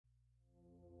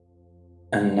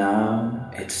And now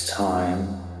it's time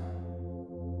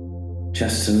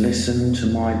just to listen to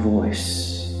my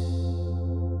voice.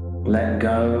 Let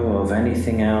go of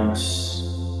anything else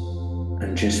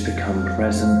and just become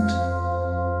present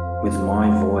with my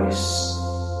voice,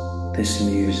 this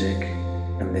music,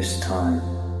 and this time.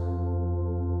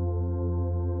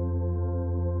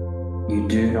 You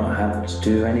do not have to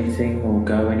do anything or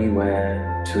go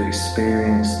anywhere to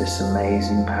experience this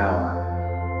amazing power,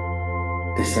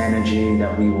 this energy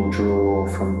that we will draw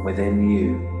from within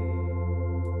you.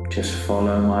 Just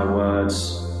follow my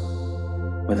words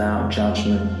without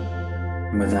judgment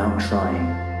and without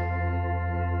trying.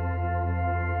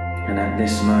 And at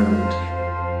this moment,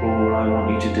 all I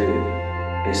want you to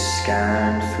do is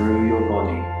scan through your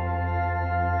body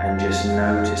and just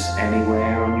notice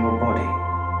anywhere on your body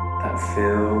that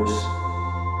feels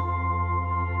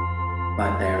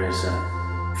like there is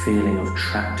a feeling of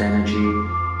trapped energy,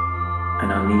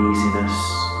 an uneasiness,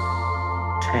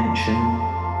 tension,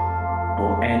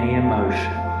 or any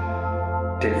emotion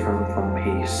different from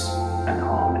peace and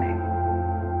harmony.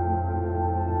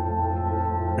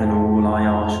 And all I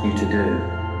ask you to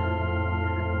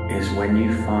do is when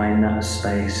you find that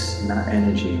space and that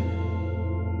energy,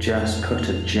 just put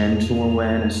a gentle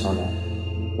awareness on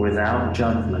it, without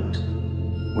judgment,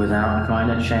 without trying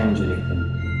to change anything.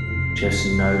 Just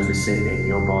notice it in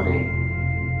your body.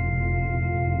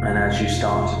 And as you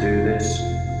start to do this,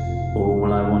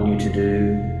 all I want you to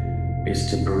do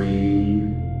is to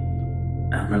breathe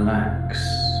and relax.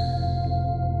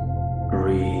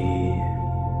 Breathe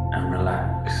and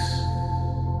relax.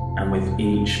 And with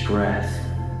each breath,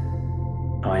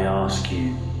 I ask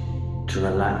you to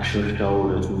relax your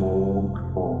shoulders more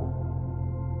and more.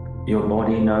 Your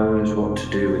body knows what to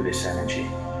do with this energy.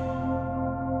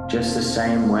 Just the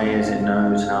same way as it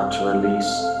knows how to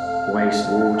release waste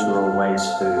water or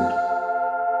waste food.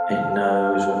 It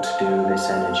knows what to do with this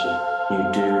energy.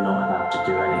 You do not have to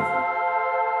do anything.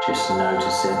 Just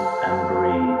notice it and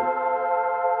breathe.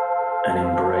 And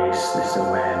embrace this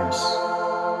awareness.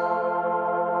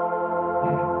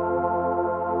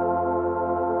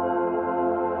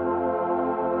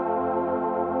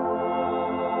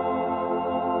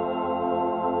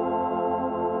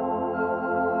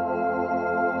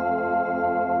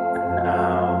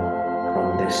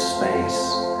 Space,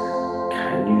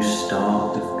 can you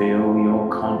start to feel your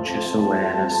conscious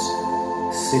awareness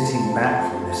sitting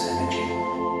back from this energy?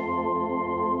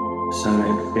 So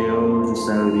it feels as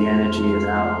though the energy is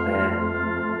out there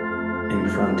in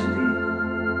front of you.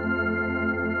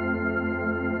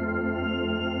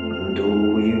 And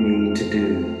all you need to do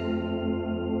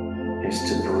is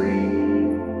to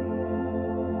breathe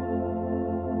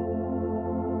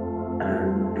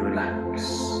and relax.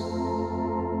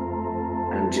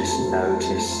 And just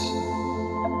notice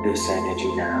this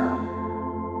energy now.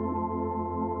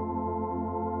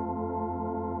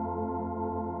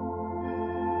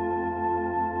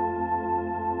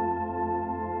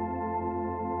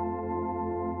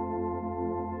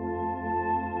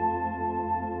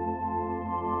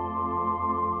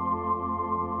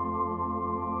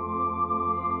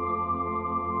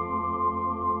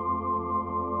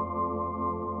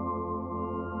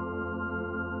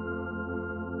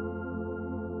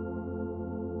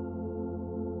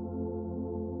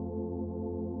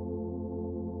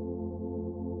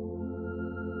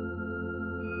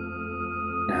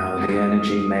 Now the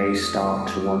energy may start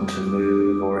to want to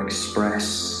move or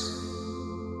express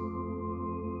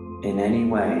in any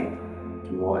way.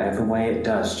 Whatever way it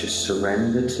does, just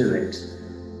surrender to it.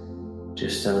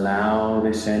 Just allow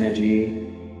this energy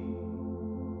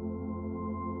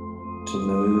to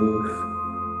move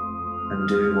and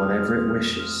do whatever it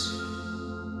wishes.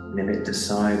 And if it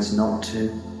decides not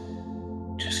to,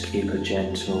 just keep a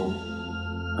gentle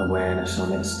awareness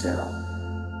on it still.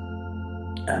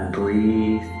 And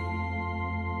breathe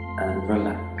and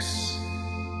relax.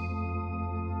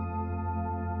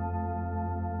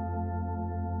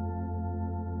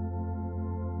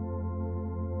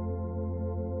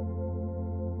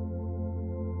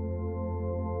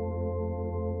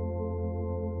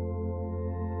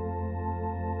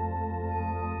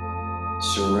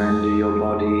 Surrender your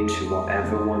body to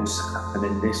whatever wants to happen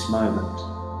in this moment.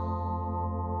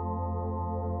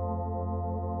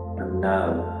 And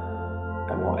know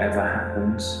that whatever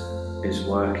happens is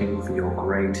working for your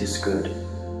greatest good.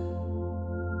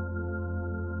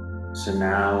 So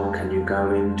now can you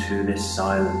go into this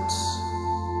silence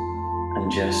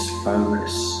and just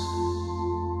focus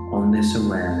on this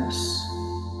awareness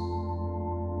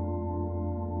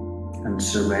and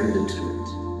surrender to it.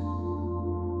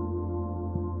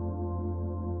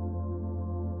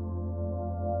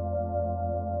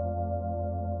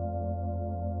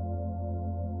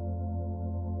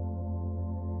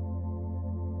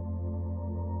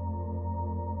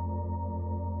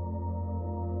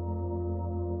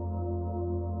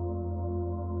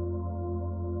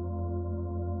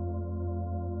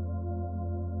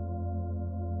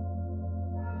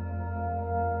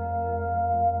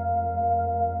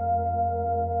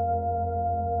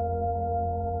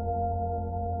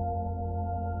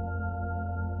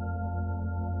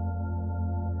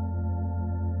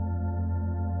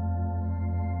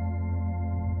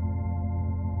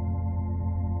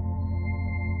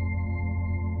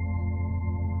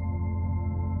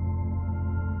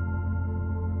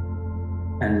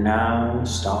 And now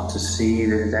start to see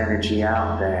this energy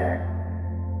out there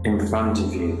in front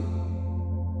of you.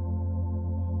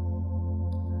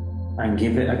 And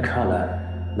give it a color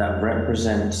that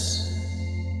represents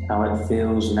how it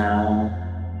feels now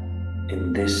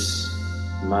in this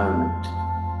moment.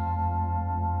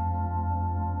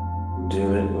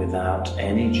 Do it without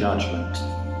any judgment.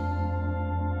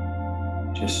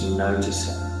 Just notice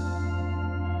it.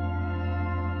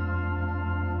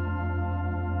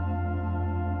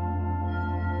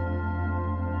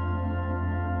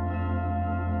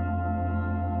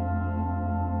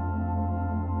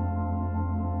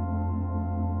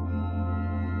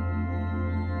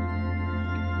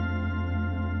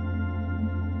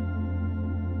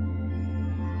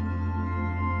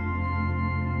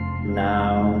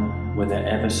 Now, with an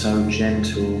ever so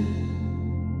gentle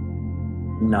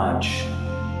nudge,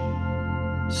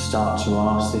 start to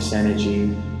ask this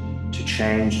energy to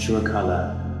change to a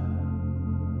color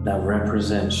that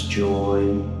represents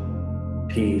joy,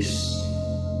 peace,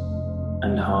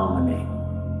 and harmony.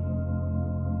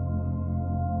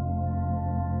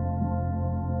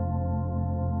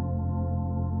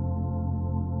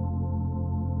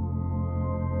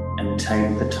 And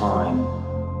take the time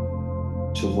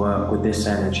to work with this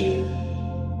energy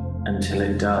until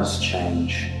it does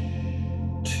change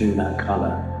to that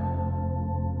color.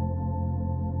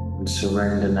 And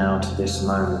surrender now to this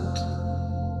moment,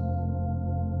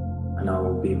 and I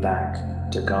will be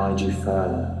back to guide you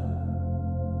further.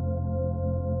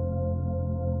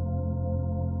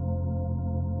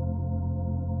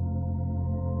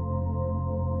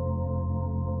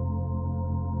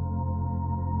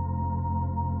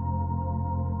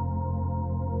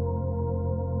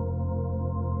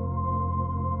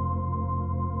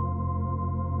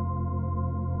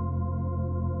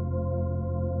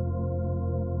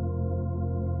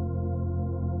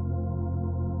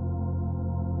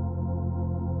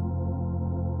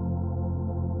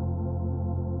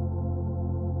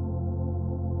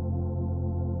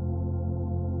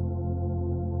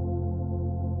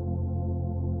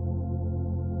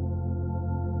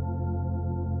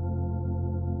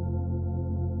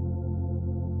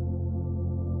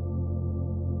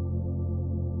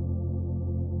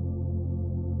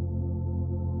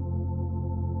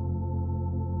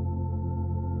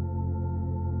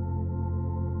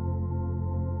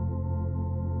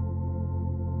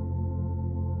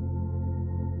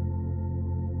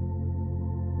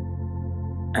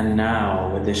 And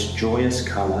now, with this joyous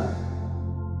color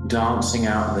dancing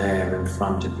out there in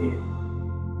front of you,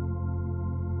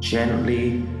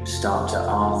 gently start to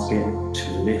ask it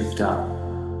to lift up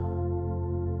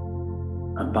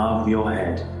above your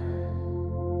head.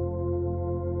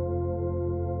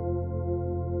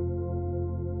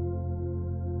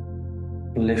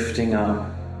 Lifting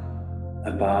up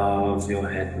above your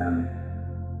head now.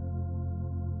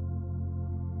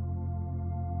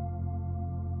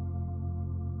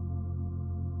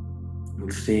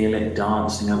 And feel it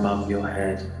dancing above your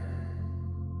head.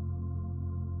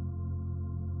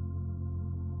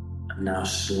 And now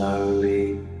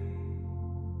slowly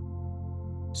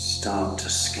start to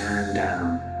scan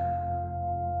down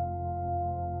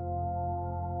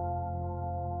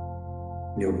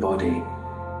your body,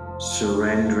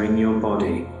 surrendering your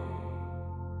body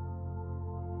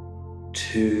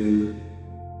to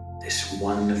this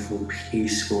wonderful,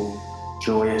 peaceful,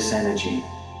 joyous energy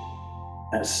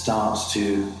that starts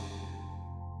to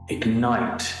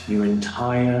ignite your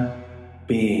entire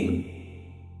being.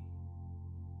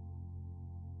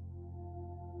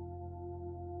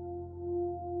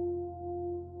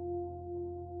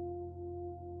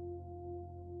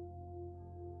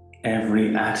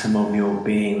 Every atom of your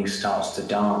being starts to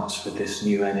dance with this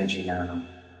new energy now.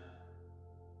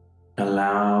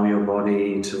 Allow your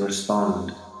body to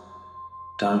respond.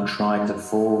 Don't try to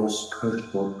force, push,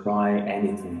 or try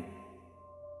anything.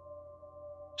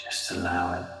 Just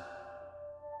allow it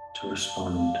to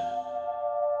respond.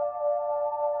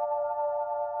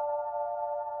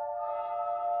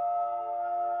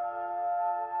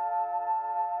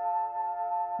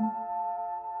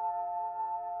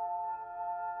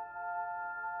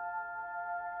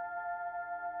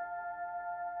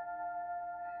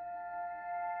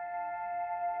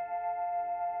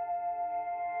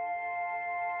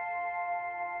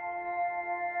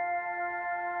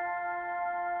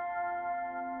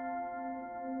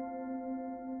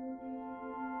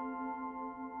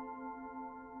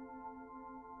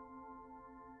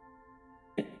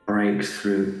 Break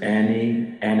through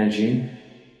any energy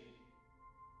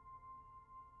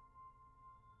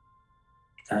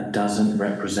that doesn't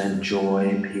represent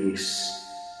joy, peace,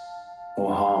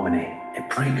 or harmony. It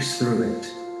breaks through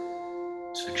it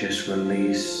So just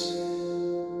release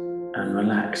and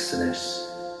relax to this.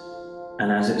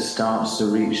 And as it starts to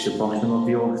reach the bottom of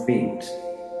your feet,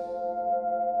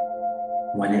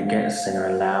 when it gets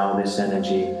there, allow this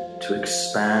energy to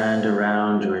expand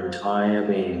around your entire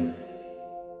being.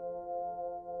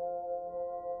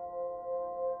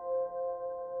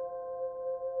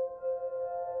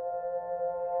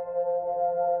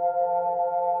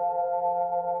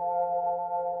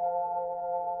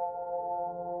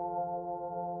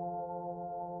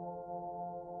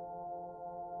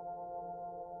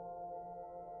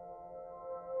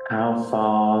 How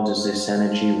far does this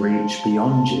energy reach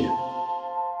beyond you?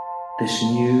 This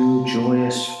new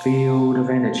joyous field of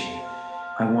energy,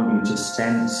 I want you to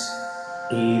sense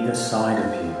either side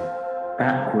of you,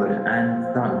 backward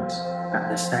and front, at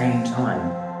the same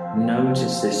time.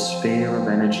 Notice this sphere of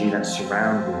energy that's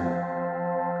surrounding you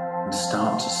and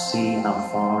start to see how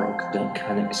far it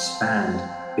can expand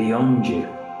beyond you.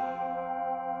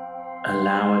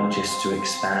 Allow it just to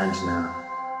expand now.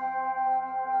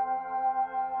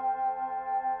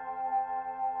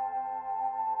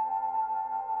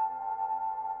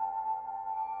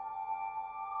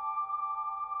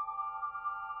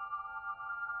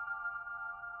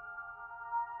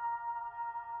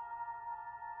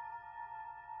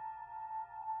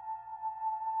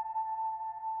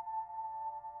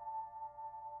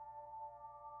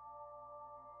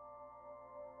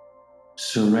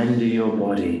 Surrender your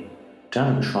body.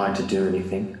 Don't try to do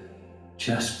anything.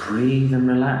 Just breathe and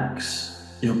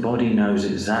relax. Your body knows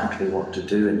exactly what to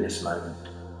do in this moment.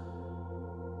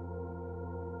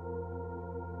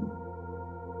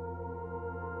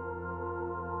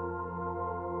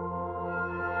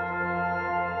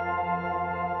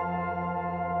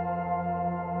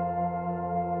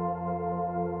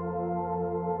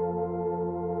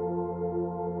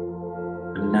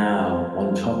 And now,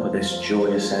 on top of this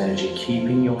joyous energy,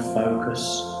 keeping your focus,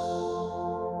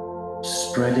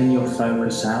 spreading your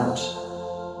focus out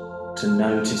to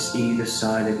notice either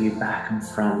side of you, back and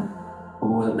front,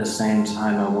 all at the same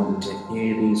time. I want you to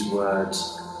hear these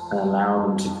words and allow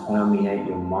them to permeate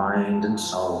your mind and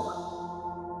soul.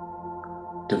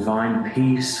 Divine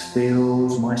peace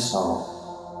fills my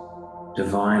soul.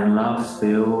 Divine love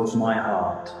fills my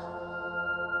heart.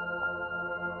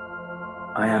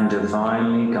 I am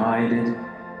divinely guided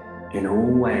in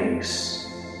all ways.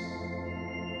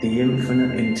 The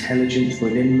infinite intelligence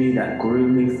within me that grew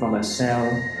me from a cell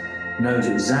knows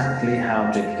exactly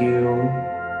how to heal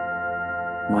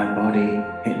my body.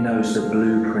 It knows the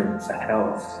blueprint for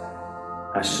health.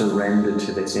 I surrender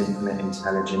to this infinite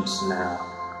intelligence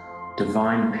now.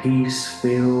 Divine peace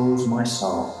fills my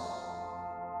soul.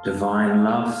 Divine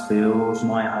love fills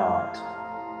my heart.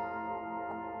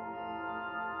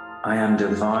 I am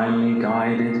divinely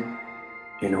guided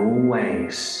in all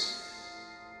ways.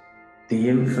 The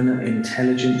infinite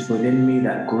intelligence within me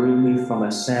that grew me from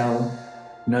a cell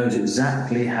knows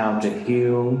exactly how to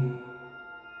heal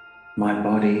my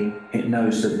body. It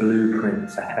knows the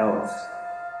blueprint for health.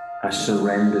 I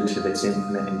surrender to this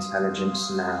infinite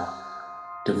intelligence now.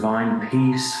 Divine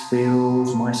peace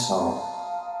fills my soul.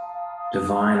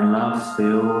 Divine love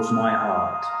fills my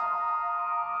heart.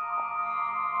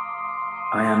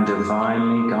 I am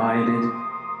divinely guided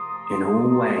in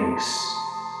all ways.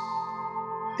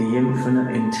 The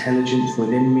infinite intelligence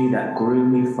within me that grew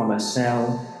me from a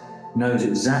cell knows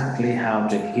exactly how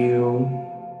to heal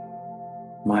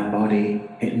my body.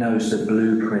 It knows the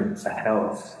blueprint for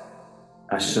health.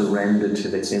 I surrender to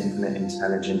this infinite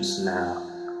intelligence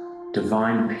now.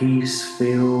 Divine peace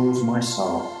fills my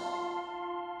soul.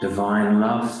 Divine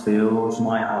love fills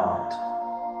my heart.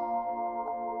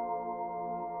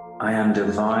 I am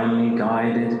divinely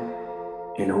guided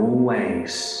in all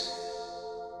ways.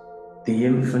 The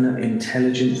infinite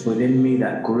intelligence within me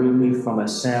that grew me from a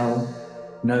cell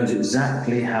knows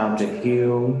exactly how to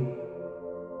heal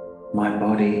my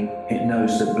body. It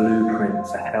knows the blueprint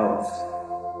for health.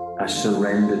 I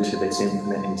surrender to this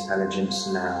infinite intelligence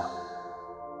now.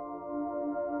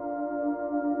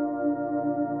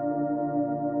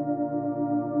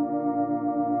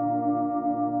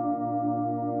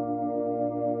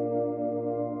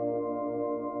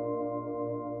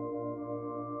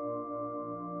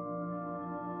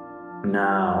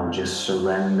 Now just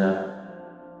surrender.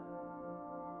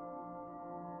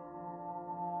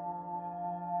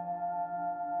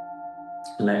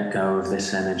 Let go of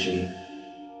this energy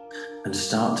and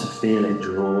start to feel it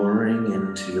drawing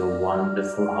into your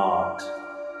wonderful heart.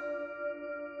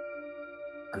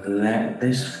 And let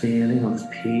this feeling of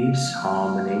peace,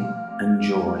 harmony, and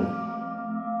joy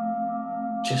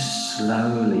just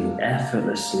slowly,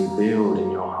 effortlessly build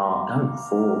in your heart. Don't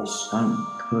force, don't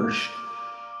push.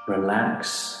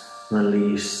 Relax,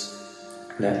 release,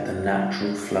 let the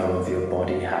natural flow of your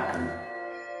body happen.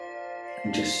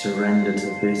 And just surrender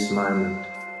to this moment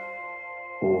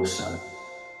also.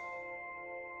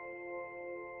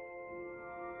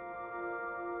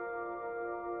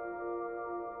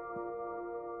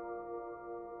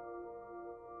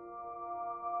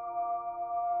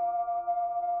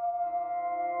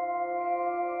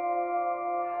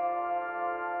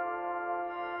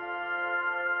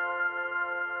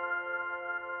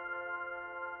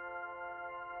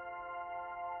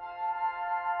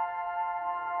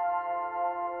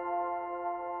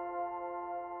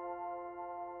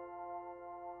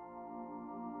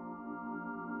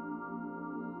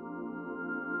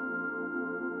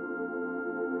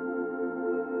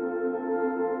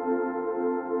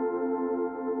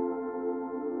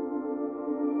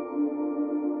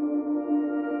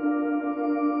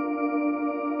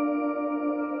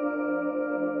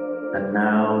 And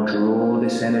now draw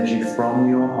this energy from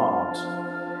your heart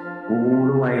all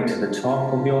the way to the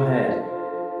top of your head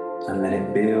and let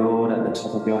it build at the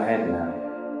top of your head now.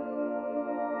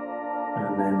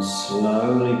 And then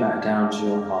slowly back down to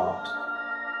your heart.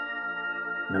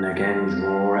 And again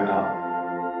draw it up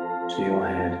to your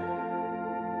head.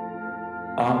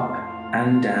 Up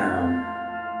and down,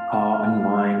 heart and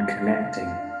mind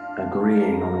connecting,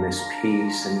 agreeing on this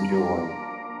peace and joy.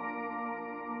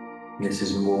 This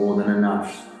is more than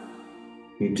enough.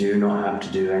 You do not have to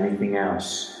do anything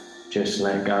else. Just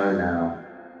let go now.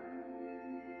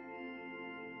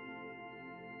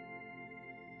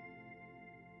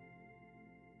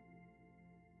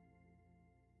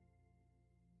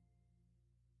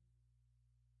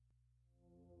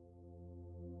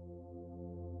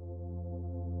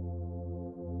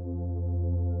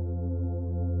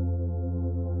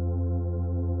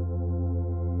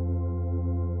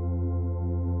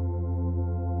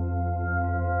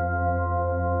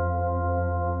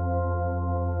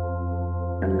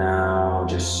 And now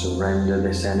just surrender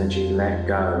this energy, let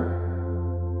go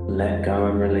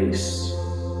and release.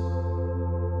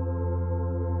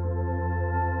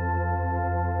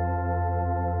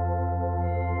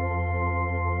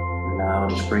 And now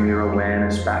just bring your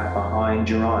awareness back behind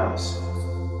your eyes.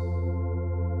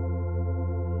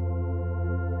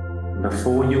 And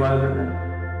before you open them,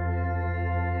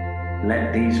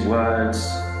 let these words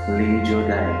lead your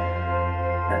day.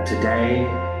 That today,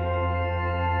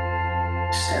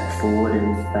 step forward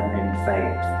in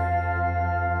faith.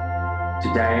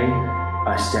 Today,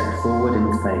 I step forward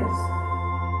in faith.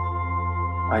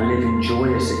 I live in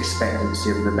joyous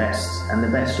expectancy of the best, and the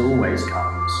best always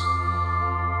comes.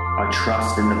 I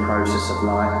trust in the process of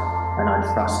life, and I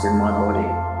trust in my body.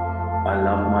 I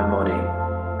love my body,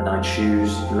 and I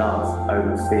choose love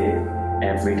over fear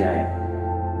every day.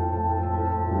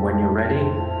 And when you're ready,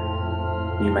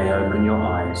 you may open your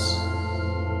eyes.